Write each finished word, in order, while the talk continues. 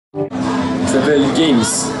s'appelle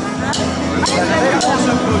Games.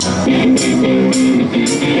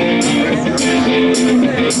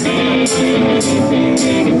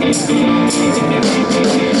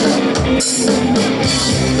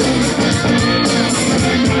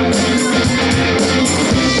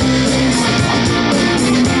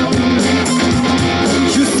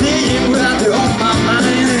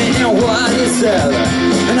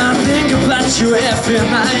 And I think about you every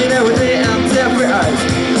night, every day and every night.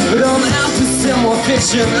 But I'm out to see more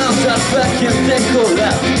fiction of that fucking tickle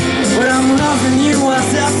left. But I'm loving you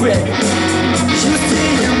as every you see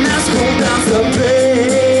your mask roll down the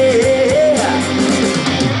bay.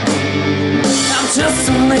 I'm just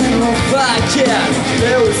a little fucking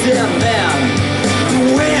losing man. The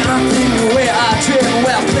way I think, the way I dream,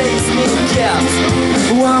 where place me gaps.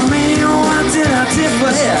 What me, what did I do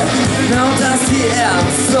for it? Now that's the end,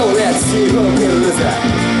 so let's see who will lose it,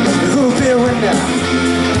 who will win it.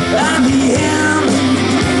 At the end,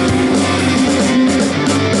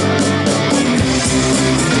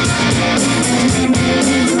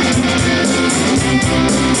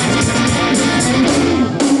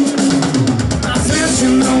 I said you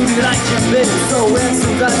know that I can be so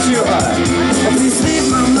handsome that you are. Please leave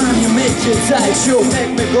my money, make it tight, you'll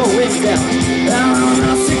make me go in down.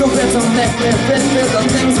 I'm sick of it, I'll make me fit the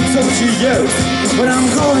things I told you. But I'm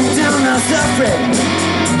going down as a friend.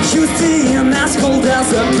 You see him as cold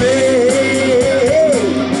as a blade.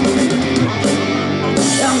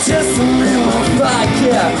 I'm just a little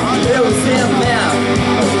fucker, losing man.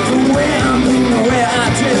 The way I'm living, the way I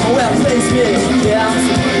dream, where place me counts.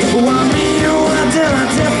 What me, what did I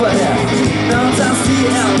do for that? Now that's the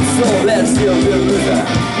end, so let's see who will lose it,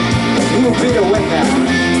 who will be the winner.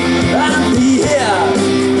 I'll be here.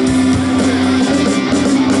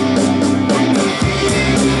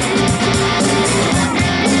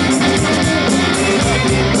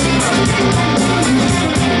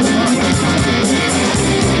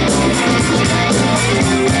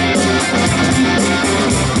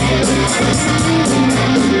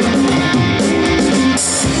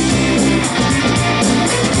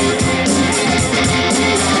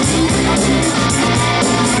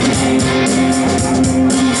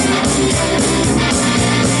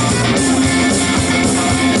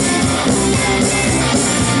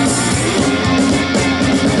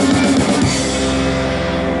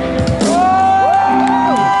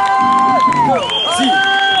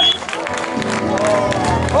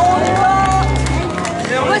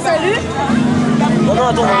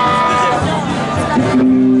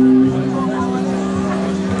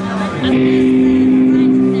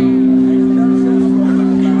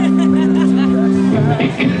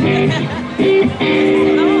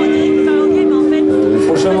 Le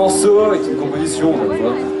prochain morceau est une composition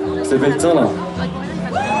qui s'appelle Tinlin.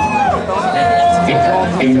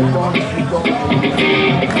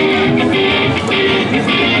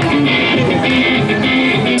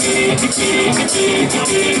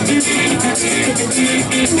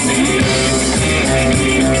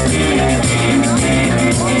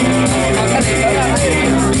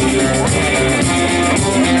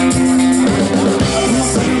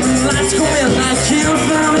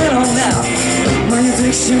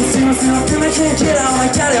 Addiction to myself and I can't get out, I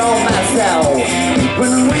got it on myself.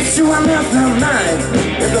 When I'm with you I'm not my mind.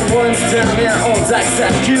 If the points down there on dark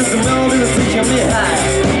side, kills the melody that's taking me high.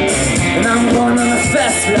 And I'm going on a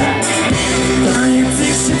fast ride. My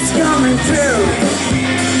addiction's coming through.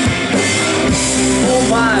 Oh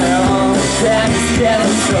my, oh, that's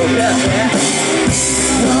getting so bad.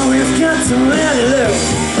 Oh, we've got to let it loose.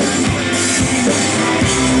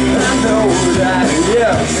 I know that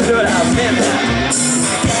you should have been there.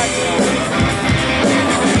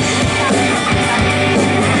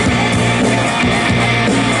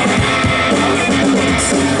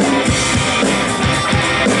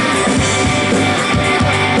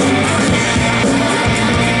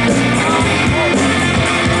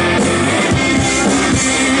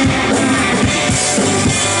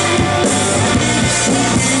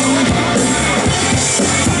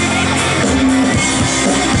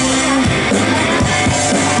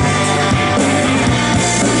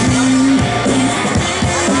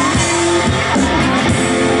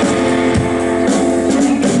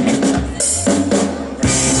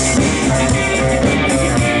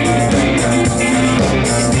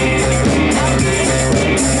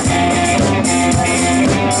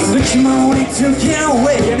 To get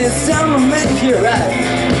away, and it's time to make it right.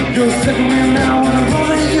 You're sitting there now, and I'm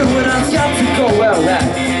holding you, and I've got to go well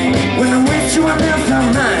right. When I'm with you, I'm never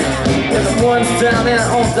mine. And the one's down there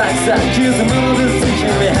on that side, kills the melody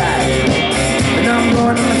taking me high. And I'm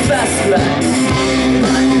going on the fast line.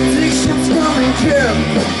 My addiction's coming true.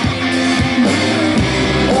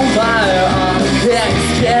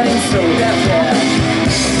 so happy.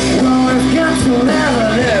 Well, we've got to never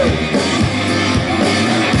live.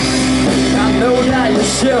 I know that you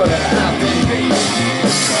should have been great.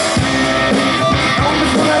 I'm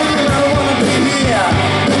afraid I don't wanna be here.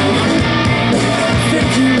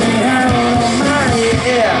 Thinking out of my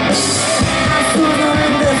ear. I'm still not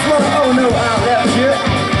in this world. Oh no, I left you.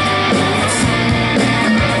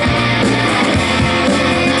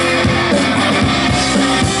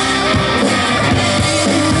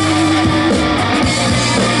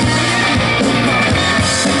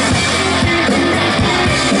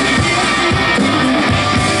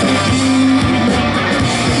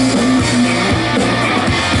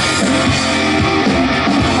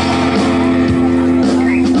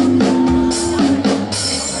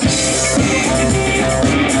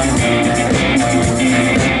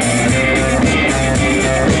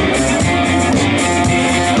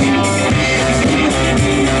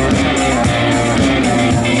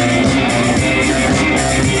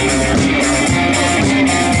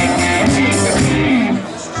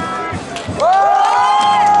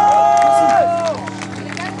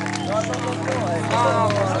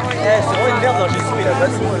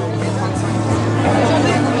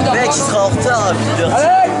 Mec, il sera en retard à Dirty.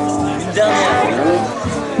 Une dernière.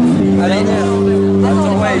 Allez.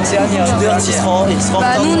 Attends, ouais, une dernière. Dirty, il sera en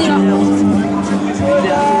retard.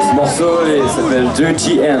 Ce morceau s'appelle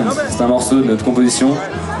Dirty End. C'est un morceau de notre composition,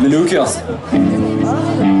 de les Hookers.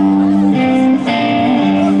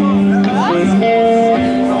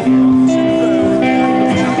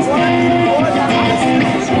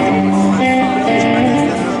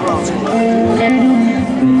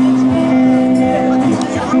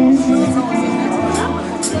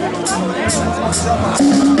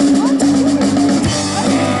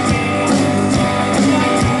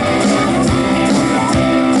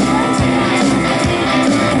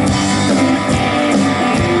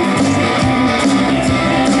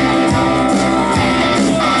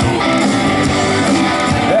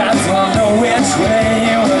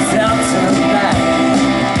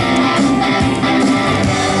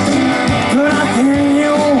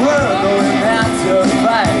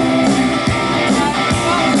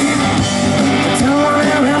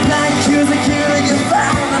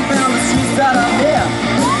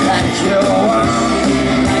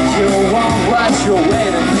 You're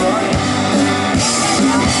waiting for.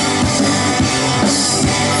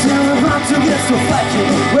 Tell me about to get so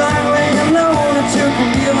fucking right when you know that you can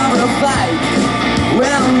give up a fight.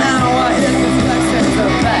 Well, now I hit this back since the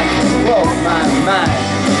back. Oh my mind.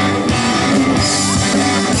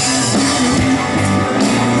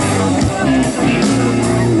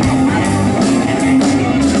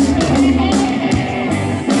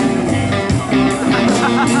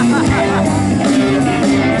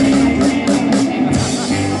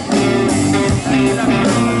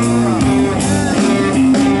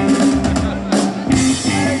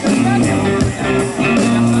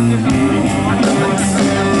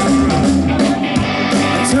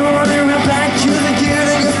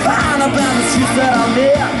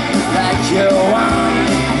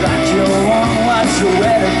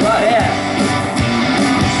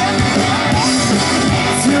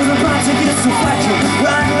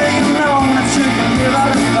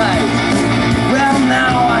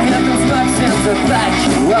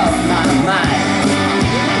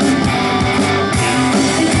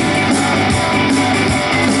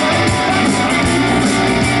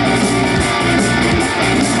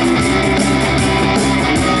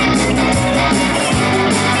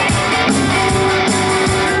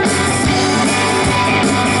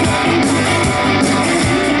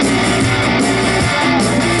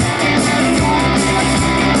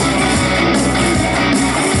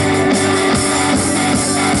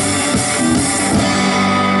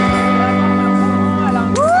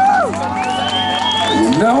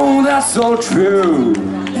 No, that's so true.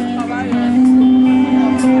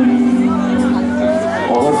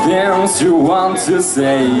 All the things you want to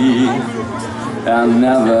say, I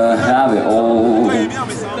never have it all.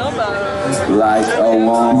 Like a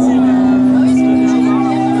one,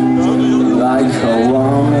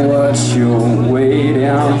 what you're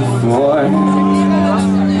waiting for.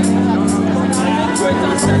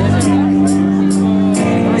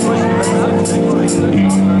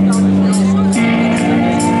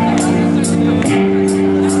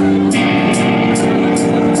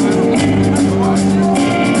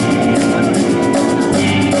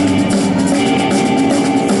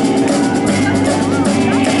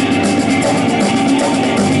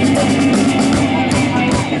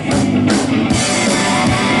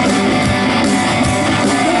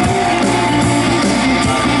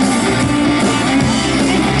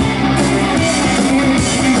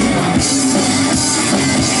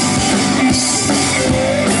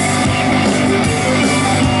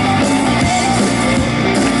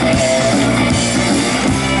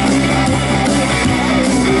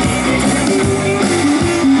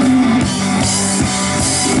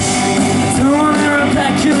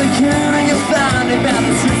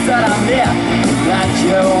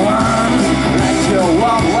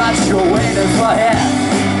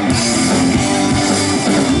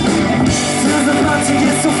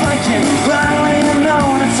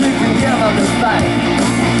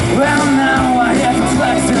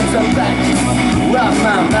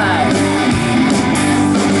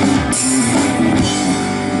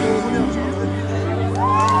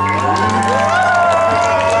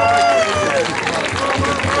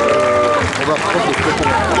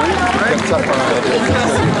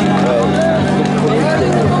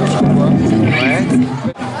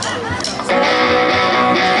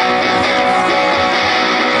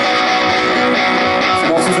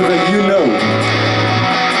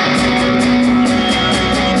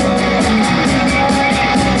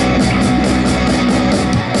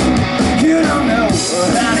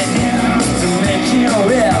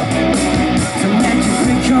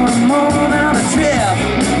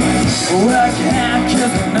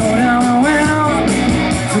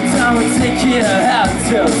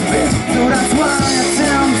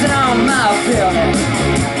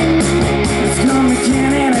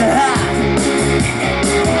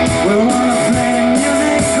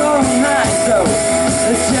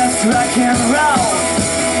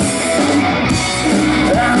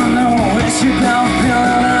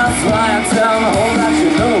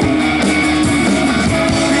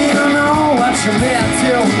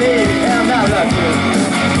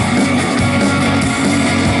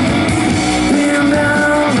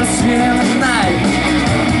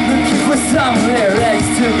 some lyrics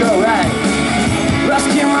to go right.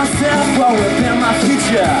 Asking myself what will be my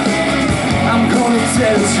future. I'm gonna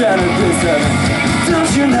tell you straight this.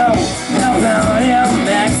 Don't you know how about you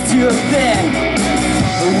next to a thing?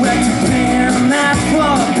 When to pay and not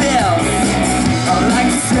for bills. I'd like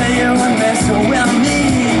to say you and mess around me.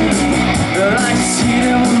 I'd like to see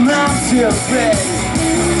you and not too afraid.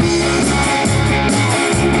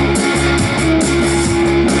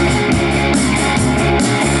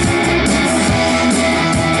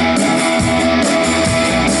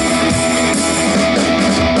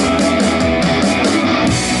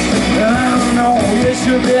 You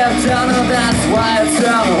should be a tunnel, that's why it's a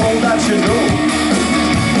whole that you know.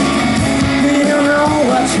 You know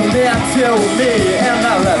what you meant to me, and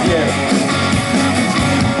I love you.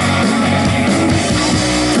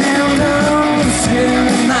 And I'm sitting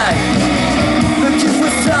at night, looking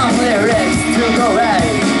for some lyrics to go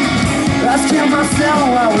right. Asking myself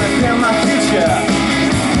what will be my future.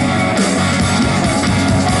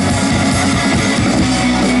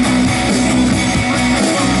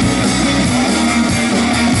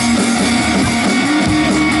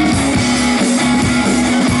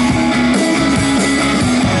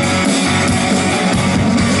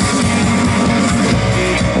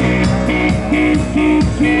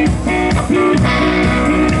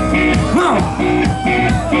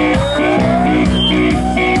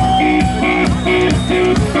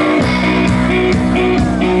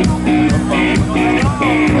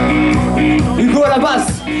 Hugo à la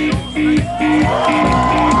basse.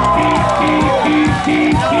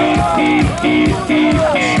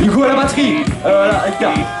 Hugo à la batterie. Là,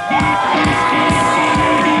 Hector.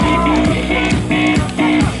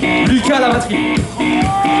 Lucas à la batterie.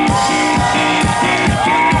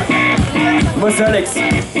 Moi c'est Alex.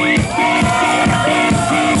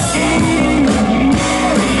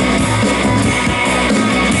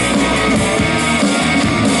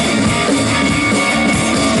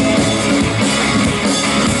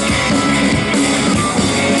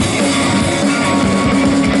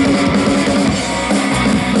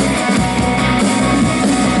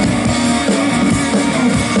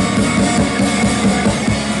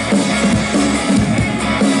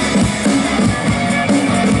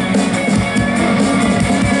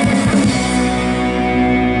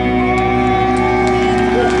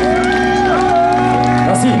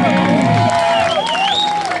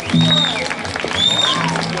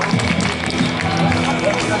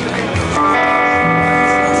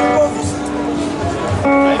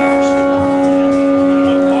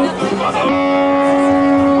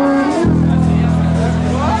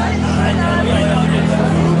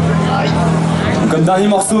 Comme dernier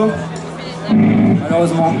morceau,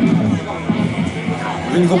 malheureusement,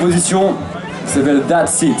 une composition qui s'appelle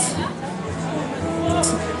That's It.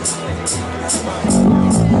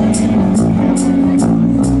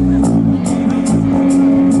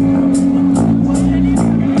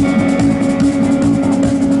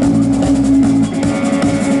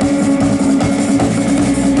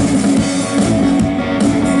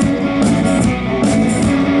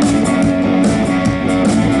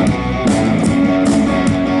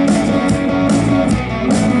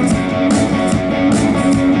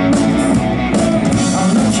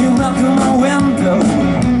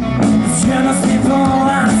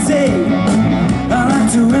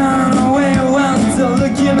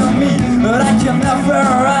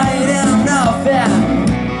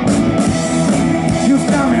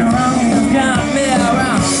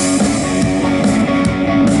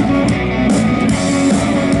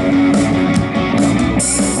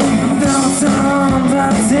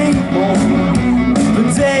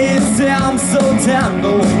 I'm so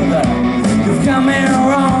tangled. You've got me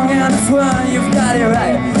wrong and I swear you've got it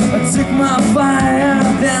right. I took my fire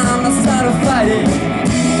down, I started fighting.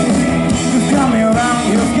 You've got me wrong,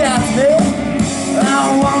 you've got me. I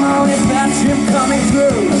wanna live that dream coming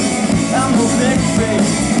true. I'm no big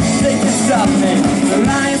fish, they can stop me. The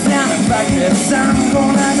lions down the back, yes, I'm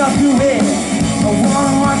gonna go through it. I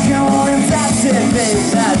wanna walk on and that's it, baby,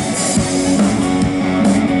 that's it.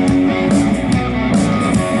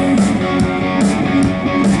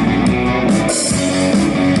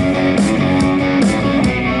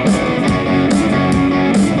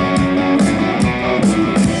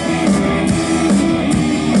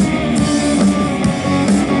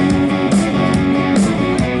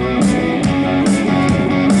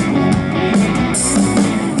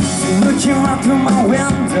 Through my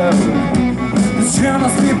window, the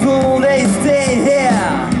journalist people, they stay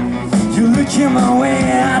here. You look in my way,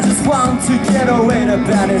 I just want to get away to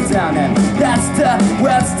burn it down. And that's the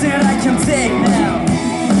worst that I can take now.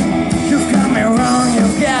 You've got me wrong,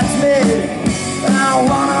 you've got me. I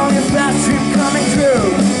wanna live that dream coming true.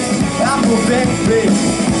 I'm moving free,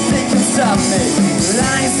 they can stop me.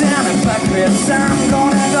 Lying down in backwards, I'm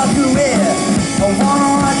gonna go through it. I wanna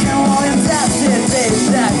rock and roll and that's it, babe,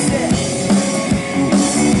 that's it.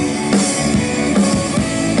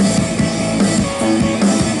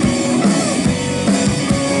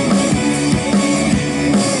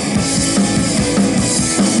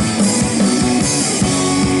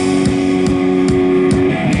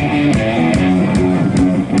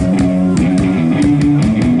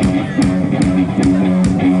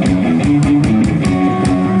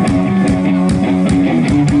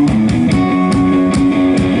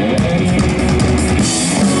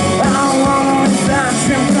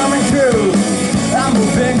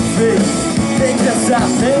 They just stop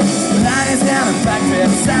me, lying down and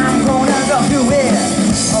backwards, I'm gonna go through it.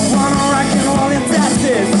 I wanna rock and roll and that's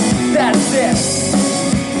it, that's it.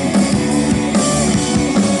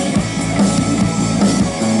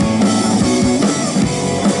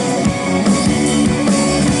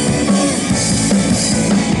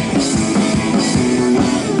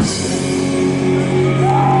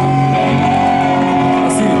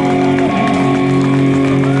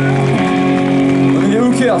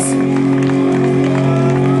 Hookers.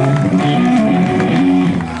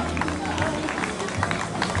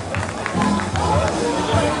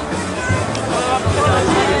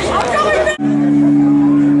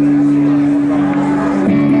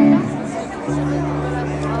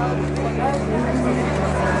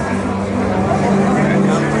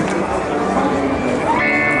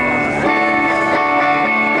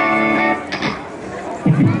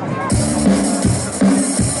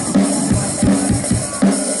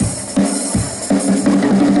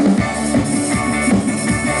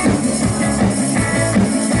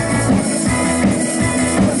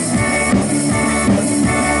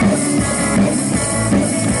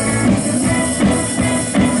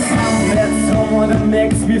 That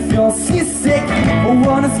makes me feel seasick.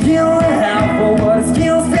 What a skill I have, what a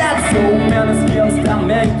skills that so many skills that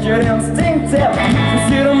make you instinctive. This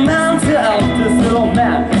little man to help this little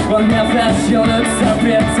man, but never show it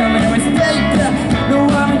separate and I respect it. No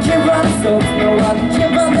one can run myself, no one can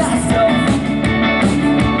run myself.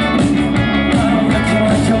 I'm looking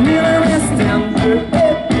like a million standard.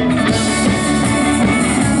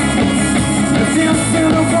 It feels to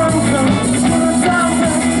the one come.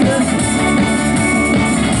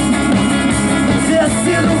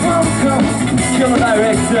 See the welcome, kill the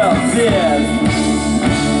director, yes.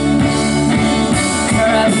 Her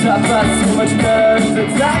ass up, but so much better than the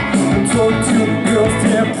top. I told two girls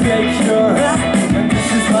to break your hat. And this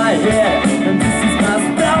is my head, and this is my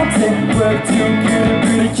bounty. Work too good,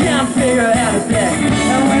 really can't figure out a thing.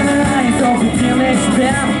 And when the eyes open, you make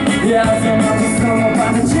spam. Yeah, some other song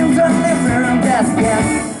about the children living on that gas.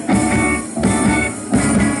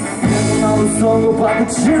 A song about the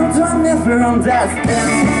children never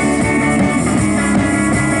understand.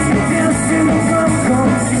 Dance in the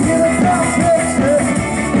welcome, in the dark places.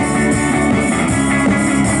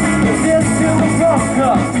 Dance in the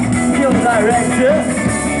welcome.